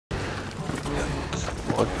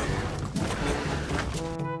What?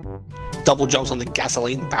 Double jumps on the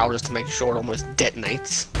gasoline barrel just to make sure it almost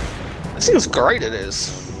detonates. This thing's great, it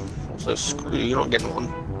is. Also, screw you, you're not getting one.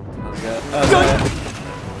 Okay.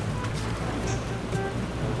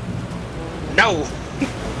 No!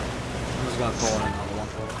 I'm just gonna throw in another one.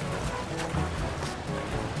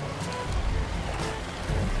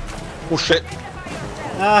 Oh shit.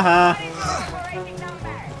 I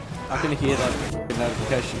can hear that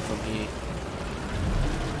notification from here.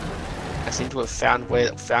 I seem to have found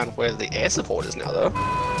where the air support is now, though.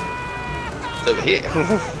 It's over here.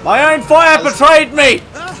 My own fire betrayed me!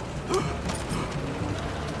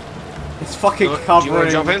 It's fucking covering. Do you want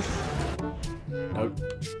to jump in? Nope.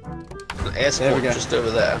 The air support is just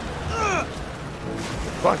over there.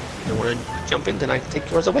 Fine. You don't want to jump in, then I can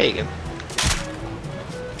take yours away again.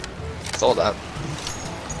 Saw that.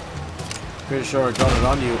 Pretty sure I got it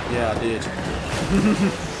on you. Yeah, I did.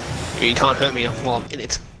 You can't hurt me while I'm in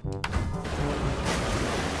it.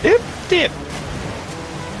 Dip, dip.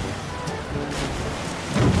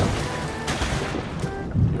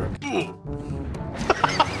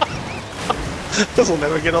 This will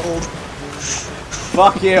never get old.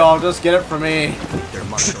 Fuck you, I'll just get it from me.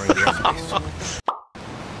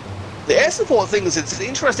 The air support thing is it's an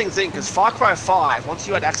interesting thing because Far Cry 5, once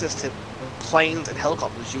you had access to planes and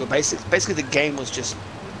helicopters, you were basically the game was just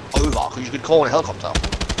over because you could call in a helicopter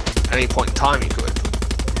at any point in time you could.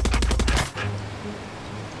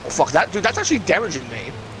 Oh fuck that, dude! That's actually damaging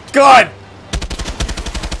me. Good.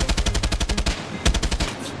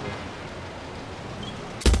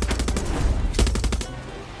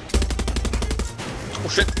 Oh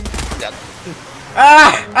shit! Yeah.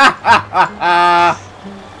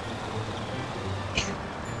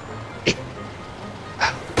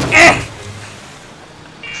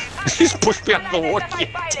 Just push me out of the water, you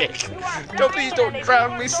dick! Please don't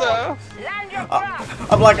drown me, sir!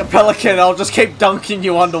 I'm like a pelican, I'll just keep dunking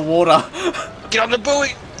you underwater. Get on the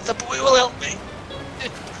buoy! The buoy will help me!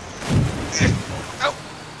 Oh!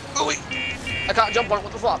 Buoy! I can't jump on it,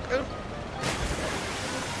 what the fuck?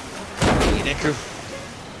 You dick.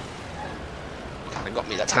 Kinda got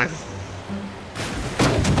me that time.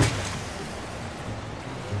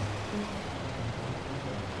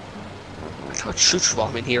 I can't shoot while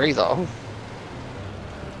I'm in here either.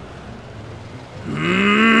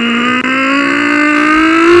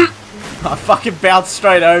 I fucking bounced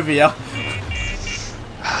straight over you.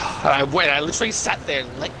 I literally sat there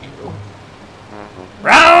and let you.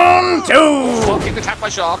 Round 2! Fucking attacked by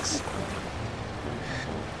sharks.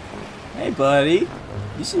 Hey buddy,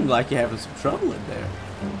 you seem like you're having some trouble in there.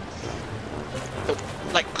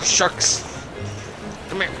 Like sharks.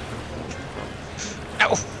 Come here.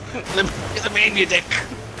 Ow! Let me in, you dick.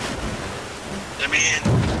 Let me in.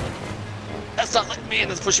 That's not like me,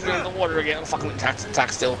 and it's pushing me in the water again. I'm fucking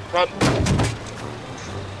attack still. Run.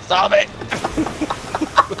 Stop it.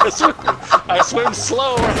 I swim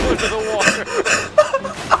slow under the water.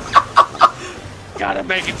 Gotta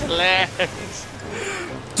make it to land.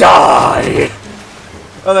 Die!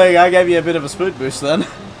 Oh, there you go. I gave you a bit of a spoon boost then.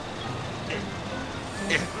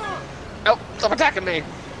 Nope, stop attacking me.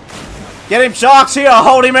 Get him, sharks! Here,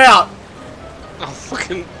 hold him out! Oh,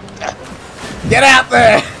 fucking... Get out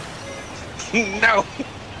there! No!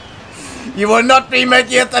 You will not be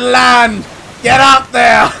making it to land! Get out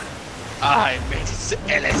there! I made it to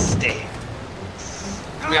LSD.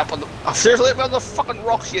 Get me up on the... Oh, seriously, let me on the fucking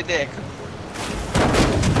rocks, you dick.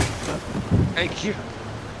 Thank you.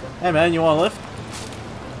 Hey man, you want a lift?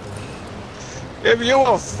 If you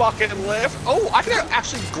want a fucking lift... Oh, I can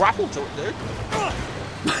actually grapple to it, dude.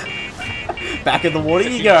 Back in the water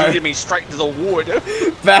you You go. get me straight into the wood.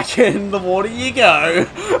 Back in the water you go.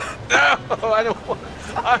 No, I don't want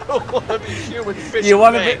to be human fish. You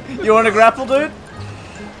want to grapple, dude?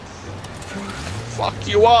 Fuck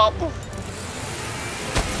you up.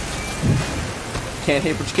 Can't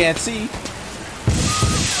hear but you can't see.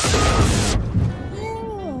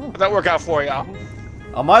 How'd that work out for ya?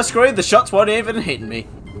 On my screen, the shots weren't even hitting me.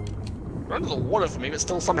 Under the water for me, but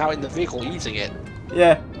still somehow in the vehicle using it.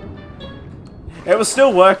 Yeah. It was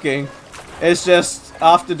still working. It's just,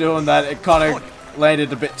 after doing that, it kind of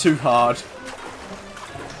landed a bit too hard.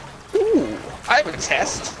 Ooh, I have a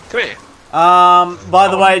test. Come here. By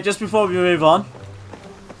the way, just before we move on.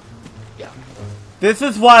 Yeah. This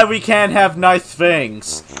is why we can't have nice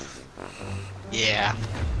things. Yeah.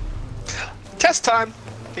 Test time.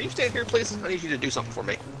 Can you stand here, please? I need you to do something for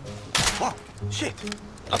me. Oh, shit.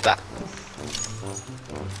 Not that.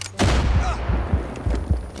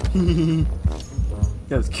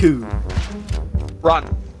 That was cool. Run.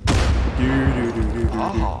 Do, do, do, do, do,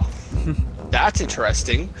 Oh. That's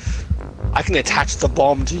interesting. I can attach the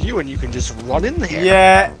bomb to you and you can just run in there.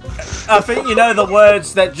 Yeah, I think you know the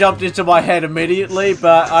words that jumped into my head immediately,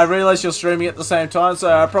 but I realised you're streaming at the same time, so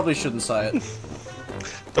I probably shouldn't say it.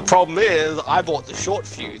 The problem is, I bought the short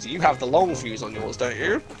fuse. You have the long fuse on yours, don't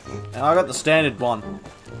you? And I got the standard one.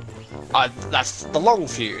 That's the long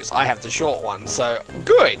fuse. I have the short one, so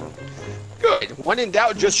good. Good. When in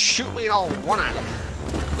doubt, just shoot me and I'll run at him.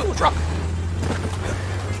 Ooh, drop.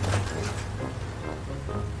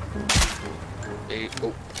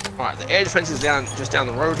 Alright, the air defense is just down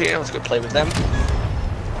the road here. Let's go play with them.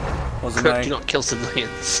 Do not kill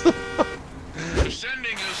civilians. Sending us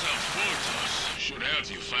a fortress should help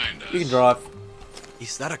you find us. You can drive.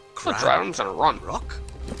 Is that a I'm crab? not driving, I'm just gonna run. Rock?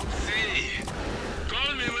 Hey,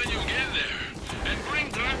 call me when you get there. And bring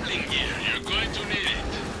grappling gear. You're going to need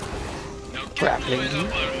it. Now keep Grappling going gear?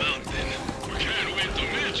 up our mountain. We can't wait to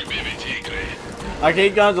meet you, baby Tigre. I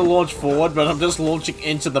keep going to launch forward, but I'm just launching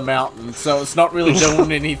into the mountain, so it's not really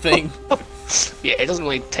doing anything. Yeah, it doesn't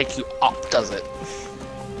really take you up, does it?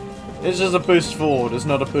 It's just a boost forward, it's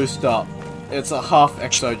not a boost up. It's a half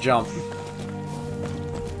exo jump.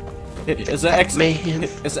 It's an exo.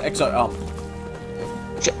 It's an exo up.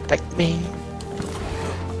 Jetpack man.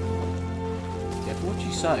 Careful what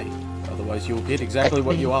you say, otherwise you'll get exactly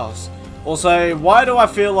what you ask. Also, why do I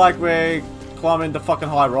feel like we're climbing the fucking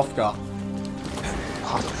high Rofka?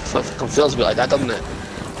 Oh, it fucking feels a bit like that, doesn't it?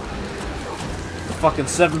 Fucking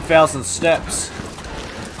 7,000 steps.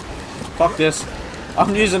 Fuck this.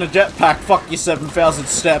 I'm using a jetpack, fuck your 7,000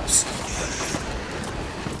 steps.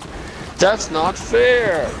 That's not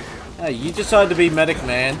fair. Hey, you decided to be medic,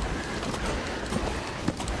 man.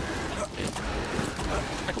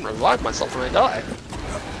 I can revive myself when I die.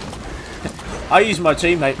 I use my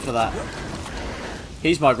teammate for that.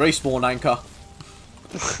 He's my respawn anchor.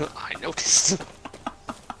 I noticed.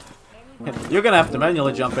 You're gonna have to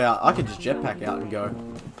manually jump out. I can just jetpack out and go.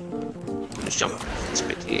 Just jump. It's a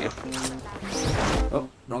bit here. Oh,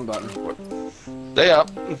 wrong button. Stay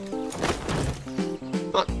up.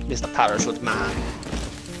 Not Mr. Parachute Man.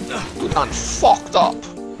 You done fucked up.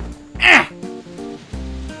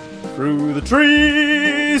 Through the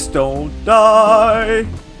trees, don't die.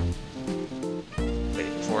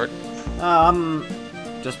 Waiting for it. I'm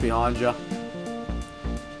just behind you.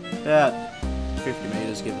 About 50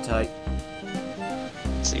 meters, give or take.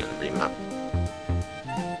 See you on the remap.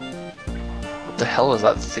 What the hell is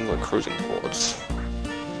that thing we're cruising towards?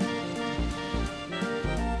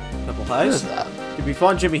 Purple What is haze. that? Did we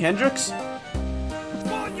find Jimi Hendrix?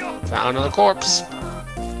 Found another corpse.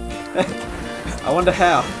 I wonder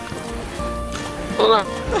how. Oh no.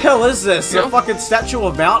 What the hell is this? Yeah. A fucking statue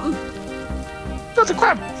of mountain? That's a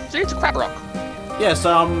crab. See, it's a crab rock. Yeah,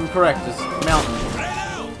 so I'm correct. It's a mountain.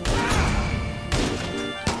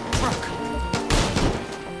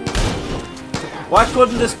 Why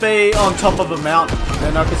couldn't this be on top of a mountain?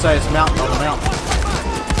 Then I could say it's mountain on a mountain.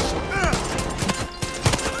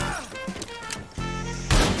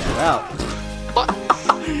 Wow.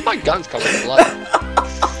 My gun's covered in blood.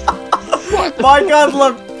 What? My gun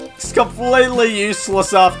looks completely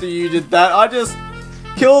useless after you did that. I just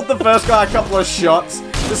killed the first guy a couple of shots.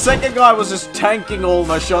 The second guy was just tanking all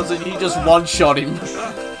my shots and you just one-shot him.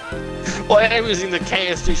 Well, I was using the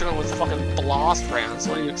KSG shot with fucking blast rounds.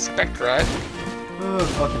 What do you expect, right? Oh,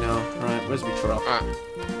 fucking hell. Right, where's my truck? Alright.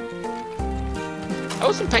 I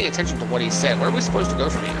wasn't paying attention to what he said. Where are we supposed to go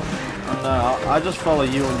from here? No, I just follow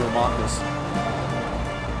you and your markers.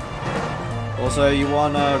 Also, you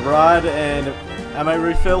want a ride and ammo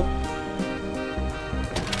refill?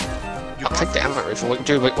 I'll take the ammo rifle.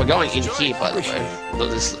 Dude, we're going in here, by the way.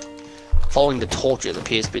 This, following the torches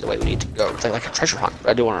appears to be the way we need to go. It's like a treasure hunt,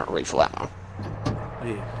 but I do want to refill ammo.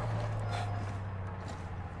 Yeah.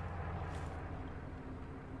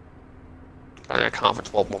 I can't for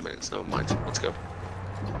 12 more minutes. Never mind. Let's go.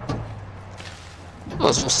 Oh,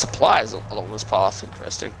 there's some supplies along this path.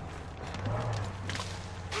 Interesting.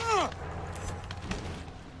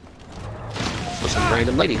 For some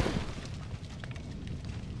random lady.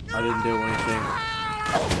 I didn't do anything.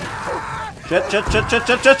 Shit.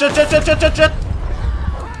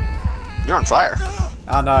 You're on fire.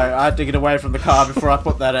 Oh no, I had to get away from the car before I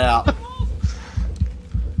put that out.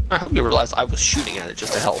 I hope you realized I was shooting at it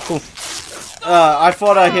just to help. I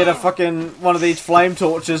thought I hit a fucking one of these flame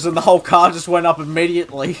torches and the whole car just went up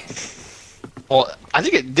immediately. Well, I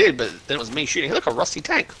think it did, but then it was me shooting. Look, a rusty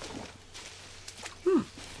tank.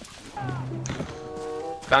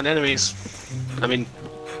 Found enemies. I mean,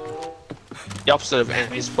 the opposite of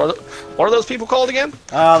enemies. What are those people called again?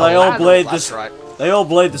 They all bleed That's right. They all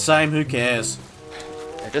bleed the same. Who cares?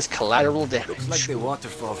 They're just collateral damage. Looks like the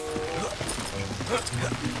waterfall.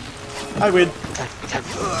 I win.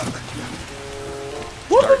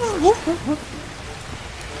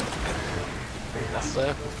 That's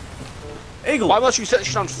there. Eagle. Why must you set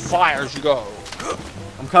shit on fire as you go?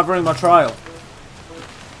 I'm covering my trail.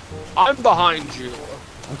 I'm behind you.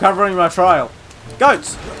 I'm covering my trail.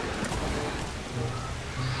 Goats.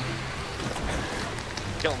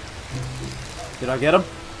 Kill him. Did I get him?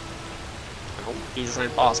 No, you just ran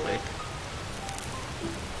past me.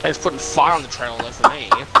 Thanks for putting fire on the trail there for me,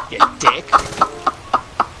 you dick.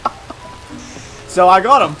 So I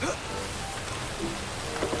got him.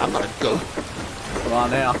 I'm not a goat. Right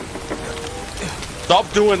now.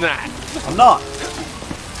 Stop doing that. I'm not.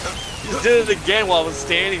 You did it again while I was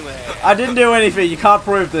standing there. I didn't do anything. You can't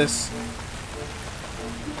prove this.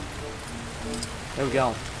 There we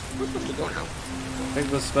go. Where's supposed to go now? I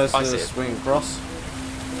think we're supposed to swing across.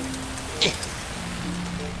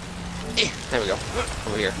 There we go.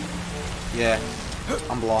 Over here. Yeah.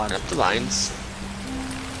 I'm blind. Up the lines.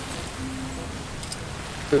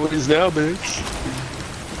 Who is now, bitch?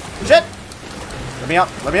 Shit! Let me up.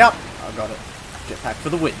 Let me up. I got it. Jetpack for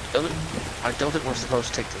the win. I don't think we're supposed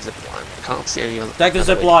to take the zip line. I can't see any other. Take the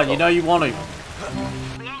zip line. You know you want to.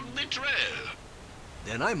 Block the trail.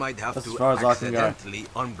 Then I might have That's to as far as I can go. accidentally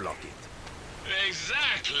unblock it.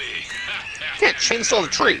 Exactly. Can't chainsaw the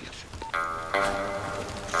tree.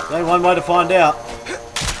 There's only one way to find out.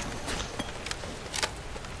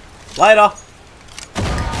 Later.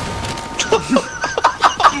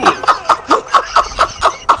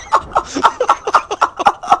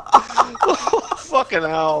 Fucking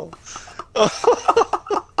hell.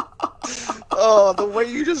 Oh, the way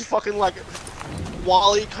you just fucking like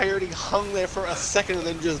Wally Coyote hung there for a second and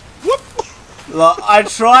then just whoop. Look, I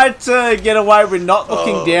tried to get away with not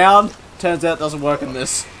looking down. Turns out it doesn't work in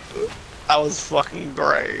this. That was fucking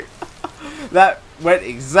great. That went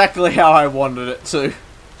exactly how I wanted it to.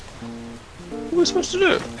 What are we supposed to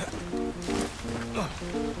do?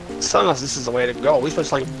 It's telling us this is the way to go. Are we supposed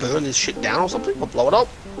to like burn this shit down or something? Or blow it up?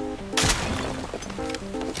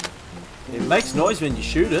 It makes noise when you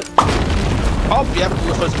shoot it. Oh, yeah, we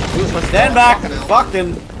were supposed to Stand back!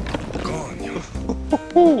 Fucking.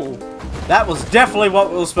 Ooh. That was definitely what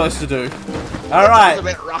we were supposed to do. That Alright.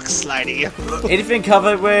 was a bit rock slidey. Anything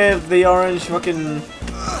covered with the orange fucking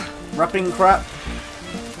wrapping crap?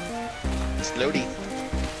 Slowly.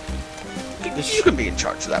 You can be in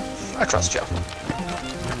charge of that. I trust you.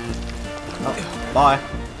 Oh, bye.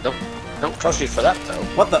 Nope. Don't trust you for that, though.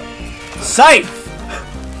 What the? Safe!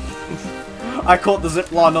 I caught the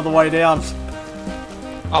zip line on the way down.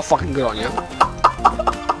 I'll fucking good on you.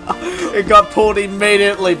 It got pulled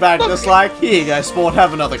immediately back, just like, here you go, sport,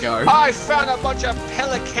 have another go. I found a bunch of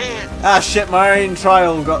pelicans. Ah shit, my own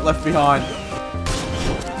trail got left behind.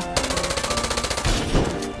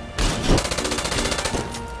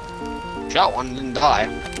 Shot one, didn't die.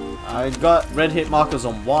 I got red hit markers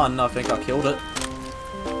on one, I think I killed it.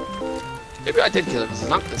 Maybe I did kill it,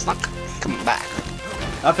 it's not coming back.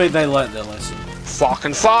 I think they learnt their lesson.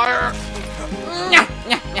 Fucking fire!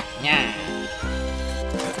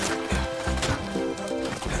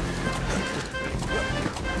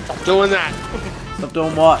 Stop doing that! Stop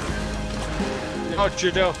doing what? You know what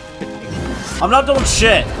you do? I'm not doing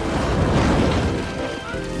shit!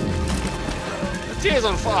 The tear's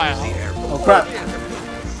on fire! Oh crap.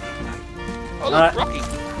 Oh look, Alright. Rocky!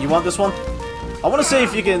 You want this one? I want to see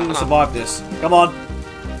if you can survive this. Come on.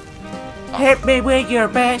 Hit me with your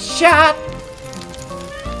best shot!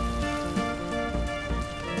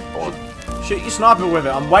 Shoot your sniper with it,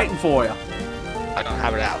 I'm waiting for you. I don't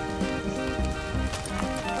have it out.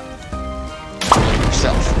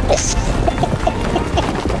 Yourself. Oh.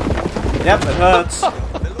 Yep, it hurts.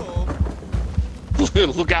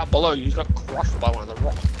 Look out below, you got crushed by one of the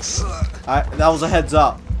rocks. That was a heads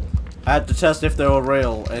up. I had to test if they were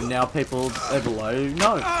real, and now people below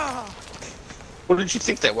know. What did you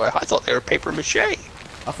think they were? I thought they were paper mache. I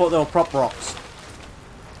thought they were prop rocks.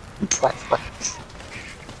 Prop rocks.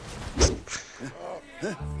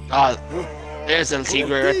 Ah, there's El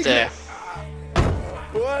Tigre right there.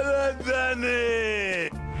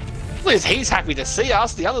 At least he's happy to see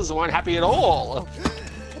us, the others weren't happy at all.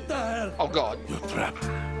 What the hell? Oh god. You're trapped.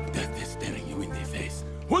 Death is staring you in the face.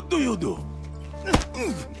 What do you do?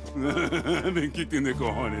 I've been kicked in the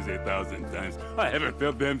cojones 1,000 times. I haven't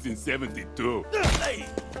felt them since 72. Hey!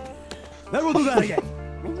 Never do that again.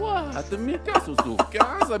 What? Mi caso su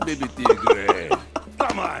casa, baby tigre.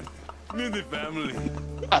 Come on. Meet the family.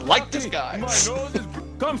 I like this guy. My nose is...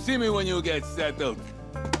 Come see me when you get settled.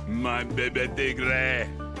 My baby tigre.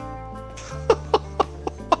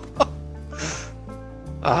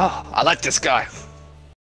 Ah, I like this guy.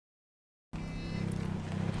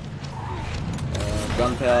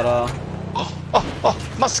 gunpowder. Oh,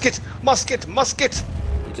 musket, musket, musket.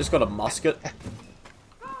 You just got a musket.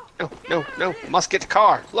 No, musket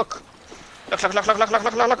car. Look. Look.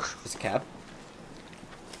 It's a cab.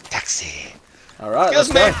 Taxi. Alright, let's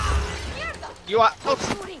Excuse go. me. You are out.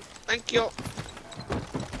 Thank you.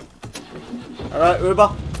 Alright,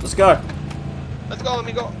 Uber, let's go. Let's go,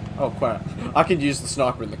 amigo. Oh crap. I can use the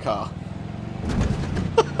sniper in the car.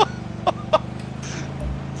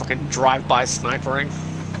 Fucking drive-by snipering.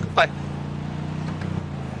 But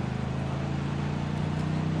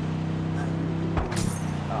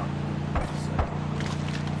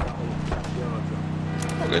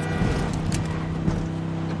good.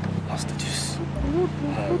 Hostages.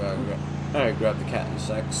 I grab the cat in a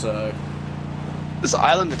sec, so... This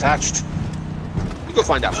island attached. You go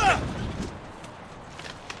find out.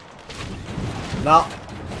 Nah.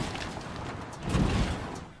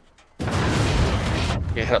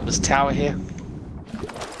 Yeah, head up this tower here.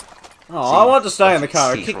 Oh, I want to stay in the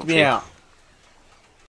car. It kicked me out.